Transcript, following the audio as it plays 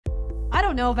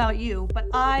don't know about you, but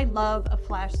I love a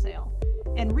flash sale.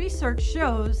 And research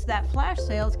shows that flash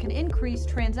sales can increase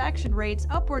transaction rates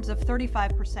upwards of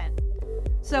 35%.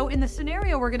 So in the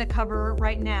scenario we're going to cover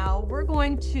right now, we're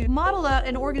going to model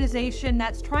an organization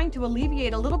that's trying to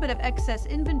alleviate a little bit of excess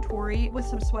inventory with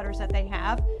some sweaters that they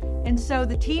have. And so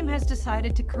the team has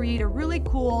decided to create a really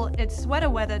cool, it's sweater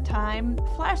weather time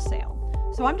flash sale.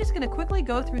 So I'm just going to quickly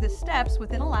go through the steps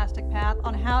within ElasticPath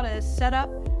on how to set up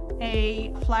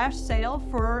a flash sale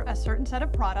for a certain set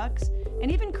of products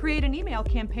and even create an email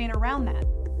campaign around that.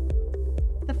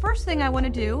 The first thing I want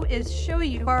to do is show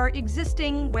you our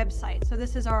existing website. So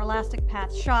this is our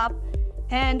ElasticPath shop,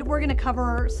 and we're going to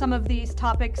cover some of these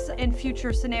topics in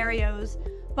future scenarios.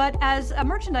 But as a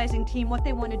merchandising team, what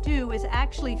they want to do is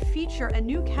actually feature a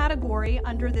new category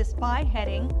under this buy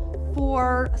heading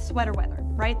for sweater weather,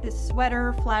 right? This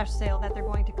sweater flash sale that they're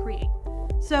going to create.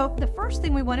 So the first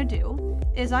thing we want to do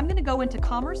is I'm going to go into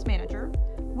Commerce Manager,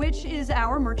 which is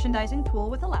our merchandising tool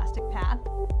with ElasticPath.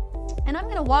 And I'm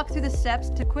going to walk through the steps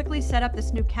to quickly set up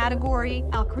this new category.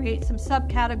 I'll create some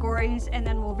subcategories, and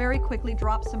then we'll very quickly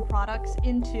drop some products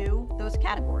into those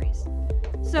categories.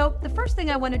 So the first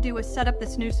thing I want to do is set up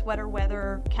this new sweater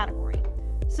weather category.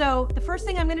 So the first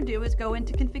thing I'm going to do is go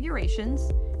into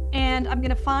configurations, and I'm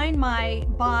going to find my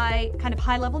by kind of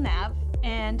high level nav,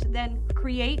 and then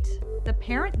create the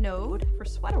parent node for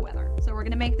sweater weather. So we're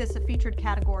going to make this a featured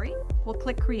category. We'll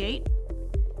click create.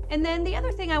 And then the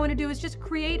other thing I want to do is just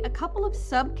create a couple of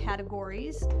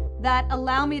subcategories that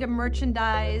allow me to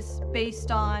merchandise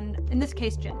based on, in this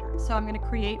case, gender. So I'm going to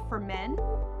create for men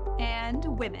and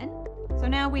women. So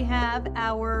now we have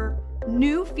our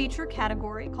new feature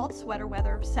category called sweater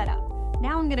weather set up.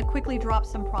 Now I'm going to quickly drop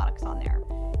some products on there.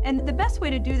 And the best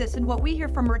way to do this, and what we hear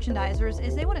from merchandisers,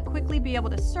 is they want to quickly be able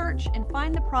to search and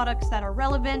find the products that are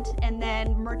relevant and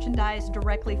then merchandise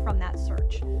directly from that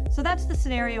search. So that's the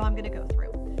scenario I'm going to go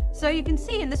through. So you can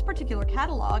see in this particular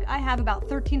catalog, I have about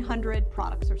 1,300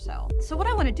 products or so. So what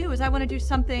I want to do is I want to do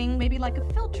something maybe like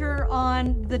a filter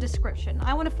on the description.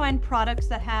 I want to find products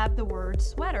that have the word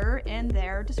sweater in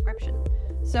their description.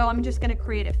 So I'm just going to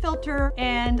create a filter,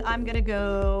 and I'm going to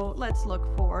go, let's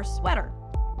look for sweater.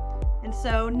 And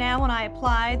so now when I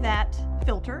apply that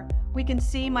filter, we can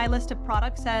see my list of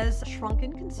products has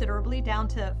shrunken considerably down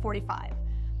to 45.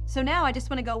 So now I just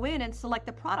want to go in and select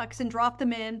the products and drop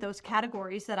them in those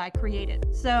categories that I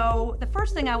created. So the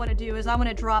first thing I want to do is I want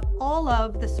to drop all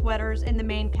of the sweaters in the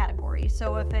main category.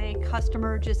 So if a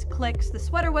customer just clicks the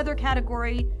sweater weather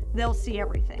category, they'll see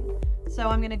everything. So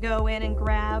I'm going to go in and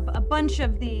grab a bunch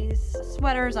of these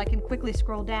sweaters. I can quickly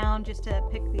scroll down just to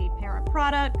pick the parent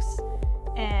products.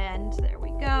 And there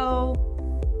we go.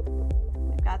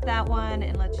 We've got that one,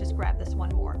 and let's just grab this one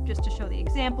more just to show the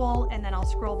example, and then I'll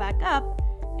scroll back up.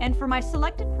 And for my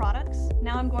selected products,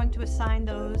 now I'm going to assign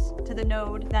those to the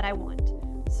node that I want.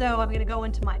 So I'm going to go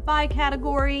into my buy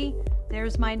category.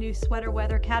 There's my new sweater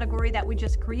weather category that we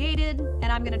just created, and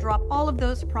I'm going to drop all of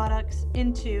those products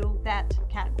into that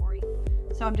category.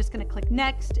 So I'm just going to click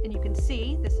next, and you can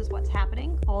see this is what's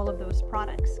happening. All of those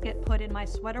products get put in my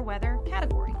sweater weather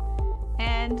category.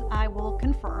 And I will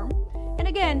confirm. And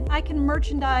again, I can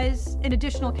merchandise in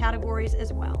additional categories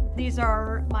as well. These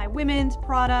are my women's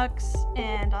products,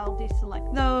 and I'll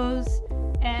deselect those.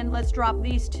 And let's drop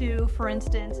these two, for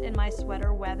instance, in my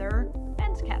sweater weather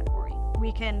men's category.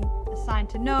 We can assign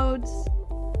to nodes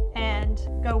and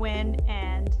go in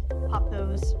and pop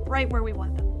those right where we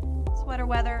want them. Sweater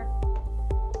weather,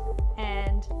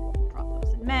 and we'll drop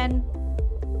those in men,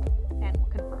 and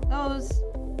we'll confirm those.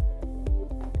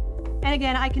 And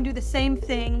again, I can do the same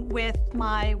thing with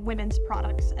my women's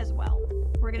products as well.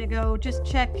 We're going to go just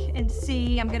check and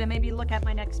see. I'm going to maybe look at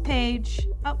my next page.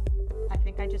 Oh, I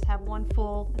think I just have one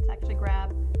full. Let's actually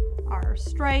grab our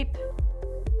stripe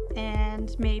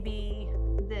and maybe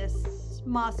this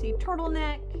mossy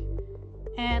turtleneck.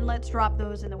 And let's drop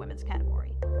those in the women's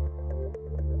category.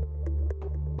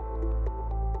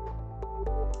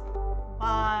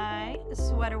 Buy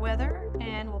sweater weather,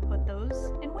 and we'll put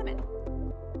those in women.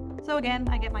 So again,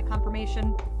 I get my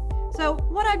confirmation. So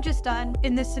what I've just done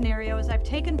in this scenario is I've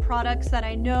taken products that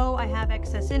I know I have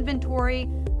excess inventory.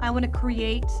 I want to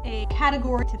create a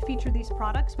category to feature these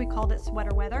products. We called it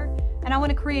sweater weather, and I want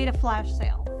to create a flash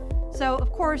sale. So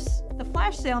of course, the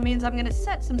flash sale means I'm going to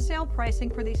set some sale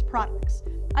pricing for these products.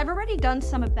 I've already done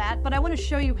some of that, but I want to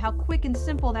show you how quick and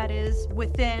simple that is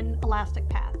within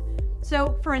ElasticPath.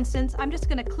 So for instance, I'm just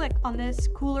going to click on this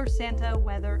Cooler Santa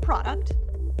Weather product,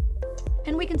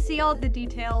 and we can see all the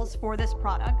details for this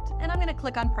product, and I'm going to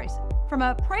click on pricing. From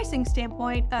a pricing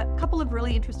standpoint, a couple of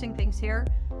really interesting things here.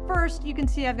 First, you can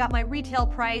see I've got my retail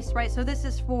price, right? So this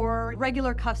is for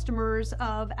regular customers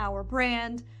of our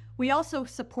brand. We also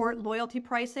support loyalty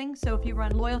pricing. So if you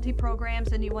run loyalty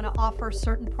programs and you want to offer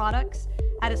certain products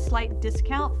at a slight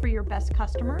discount for your best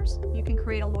customers, you can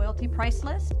create a loyalty price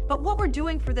list. But what we're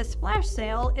doing for this flash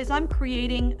sale is I'm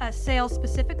creating a sale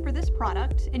specific for this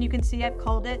product. And you can see I've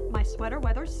called it my Sweater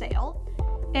Weather Sale.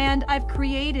 And I've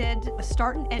created a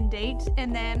start and end date,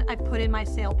 and then I put in my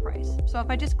sale price. So if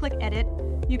I just click edit,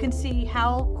 you can see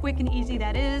how quick and easy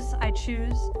that is. I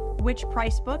choose which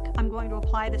price book I'm going to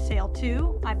apply the sale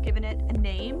to. I've given it a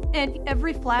name, and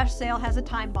every flash sale has a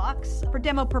time box. For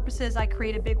demo purposes, I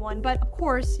create a big one, but of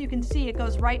course you can see it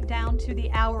goes right down to the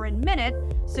hour and minute,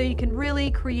 so you can really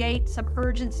create some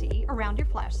urgency around your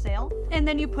flash sale. And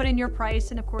then you put in your price,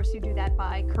 and of course you do that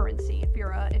by currency if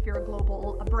you're a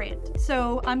global brand.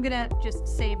 So I'm gonna just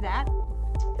save that.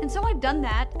 And so I've done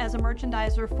that as a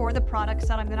merchandiser for the products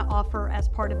that I'm gonna offer as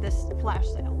part of this flash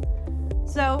sale.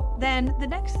 So then the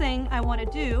next thing I want to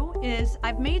do is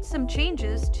I've made some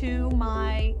changes to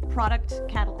my product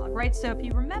catalog, right? So if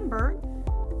you remember,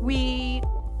 we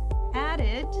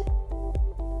added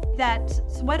that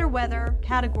sweater weather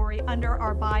category under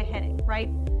our buy heading, right?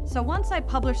 So once I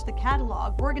publish the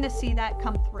catalog, we're going to see that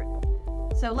come through.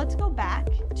 So let's go back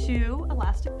to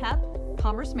Elastic Path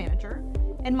Commerce Manager,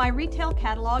 and my retail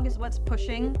catalog is what's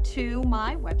pushing to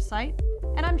my website.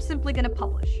 And I'm simply going to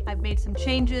publish. I've made some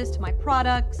changes to my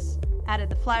products, added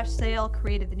the flash sale,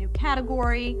 created the new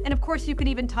category, and of course you can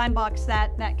even time box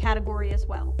that category as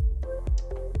well.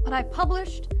 But I've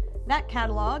published that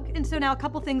catalog, and so now a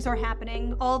couple things are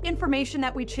happening. All information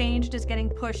that we changed is getting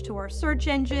pushed to our search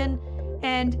engine,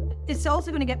 and it's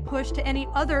also going to get pushed to any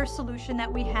other solution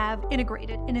that we have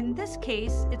integrated. And in this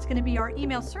case, it's going to be our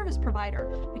email service provider,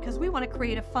 because we want to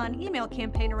create a fun email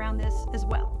campaign around this as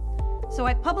well. So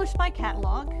I published my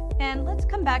catalog, and let's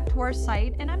come back to our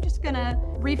site, and I'm just gonna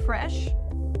refresh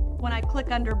when I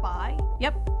click under buy.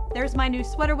 Yep, there's my new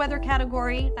sweater weather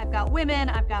category. I've got women,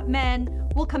 I've got men.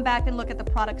 We'll come back and look at the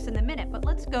products in a minute, but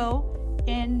let's go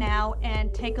in now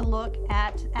and take a look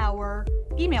at our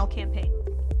email campaign.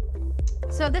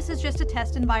 So this is just a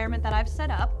test environment that I've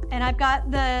set up, and I've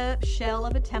got the shell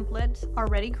of a template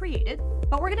already created,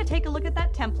 but we're gonna take a look at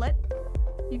that template.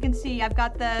 You can see I've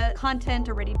got the content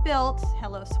already built,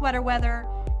 hello sweater weather,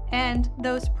 and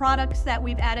those products that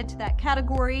we've added to that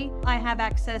category, I have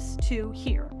access to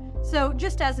here. So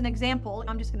just as an example,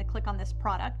 I'm just going to click on this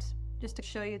product just to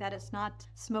show you that it's not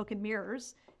smoke and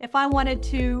mirrors. If I wanted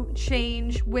to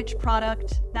change which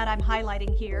product that I'm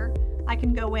highlighting here, I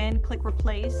can go in, click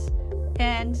replace,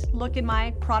 and look in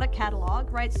my product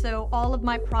catalog, right? So all of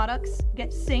my products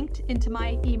get synced into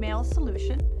my email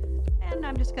solution. And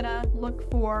I'm just gonna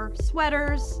look for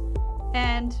sweaters,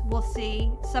 and we'll see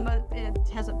some of it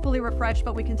hasn't fully refreshed,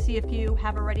 but we can see a few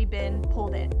have already been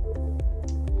pulled in.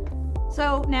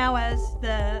 So now as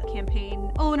the campaign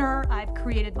owner, I've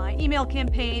created my email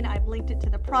campaign, I've linked it to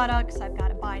the products, I've got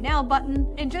a buy now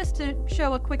button. And just to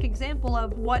show a quick example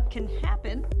of what can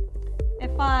happen,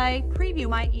 if I preview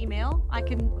my email, I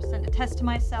can send a test to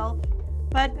myself.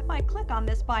 But if I click on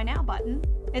this buy now button,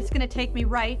 it's going to take me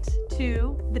right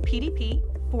to the PDP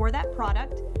for that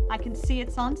product. I can see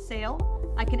it's on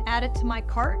sale. I can add it to my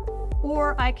cart,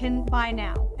 or I can buy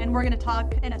now. And we're going to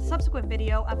talk in a subsequent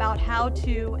video about how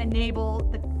to enable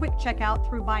the quick checkout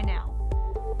through buy now.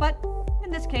 But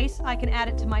in this case, I can add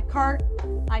it to my cart.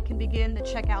 I can begin the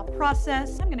checkout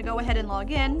process. I'm going to go ahead and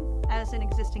log in as an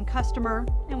existing customer,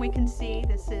 and we can see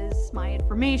this is my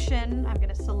information. I'm going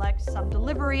to select some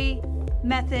delivery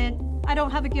method. I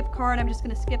don't have a gift card. I'm just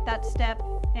going to skip that step,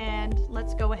 and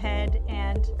let's go ahead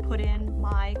and put in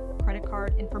my credit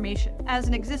card information. As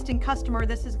an existing customer,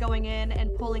 this is going in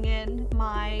and pulling in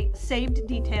my saved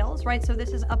details, right? So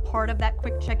this is a part of that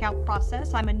quick checkout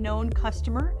process. I'm a known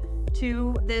customer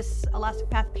to this Elastic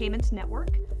Path Payments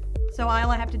network. So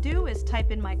all I have to do is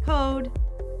type in my code,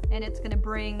 and it's going to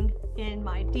bring in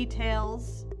my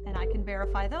details, and I can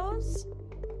verify those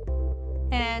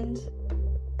and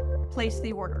place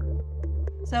the order.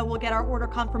 So we'll get our order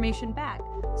confirmation back.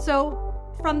 So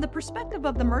from the perspective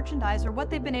of the merchandiser, what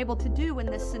they've been able to do in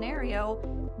this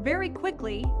scenario very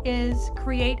quickly is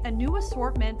create a new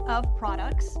assortment of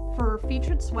products for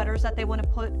featured sweaters that they want to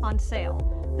put on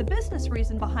sale. The business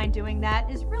reason behind doing that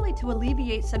is really to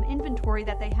alleviate some inventory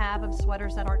that they have of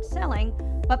sweaters that aren't selling,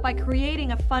 but by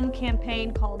creating a fun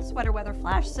campaign called Sweater Weather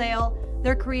Flash Sale,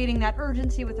 they're creating that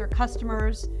urgency with their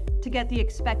customers to get the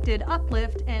expected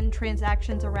uplift in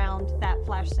transactions around that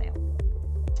flash sale.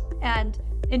 And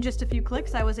in just a few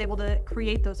clicks, I was able to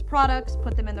create those products,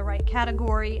 put them in the right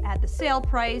category, add the sale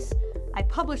price. I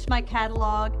published my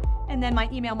catalog, And then my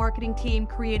email marketing team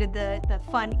created the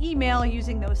fun email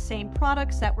using those same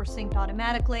products that were synced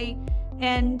automatically.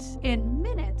 And in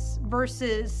minutes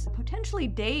versus potentially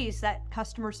days that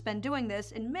customers spend doing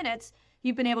this, in minutes,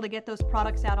 you've been able to get those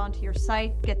products out onto your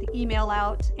site, get the email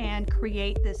out, and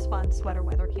create this fun sweater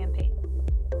weather campaign.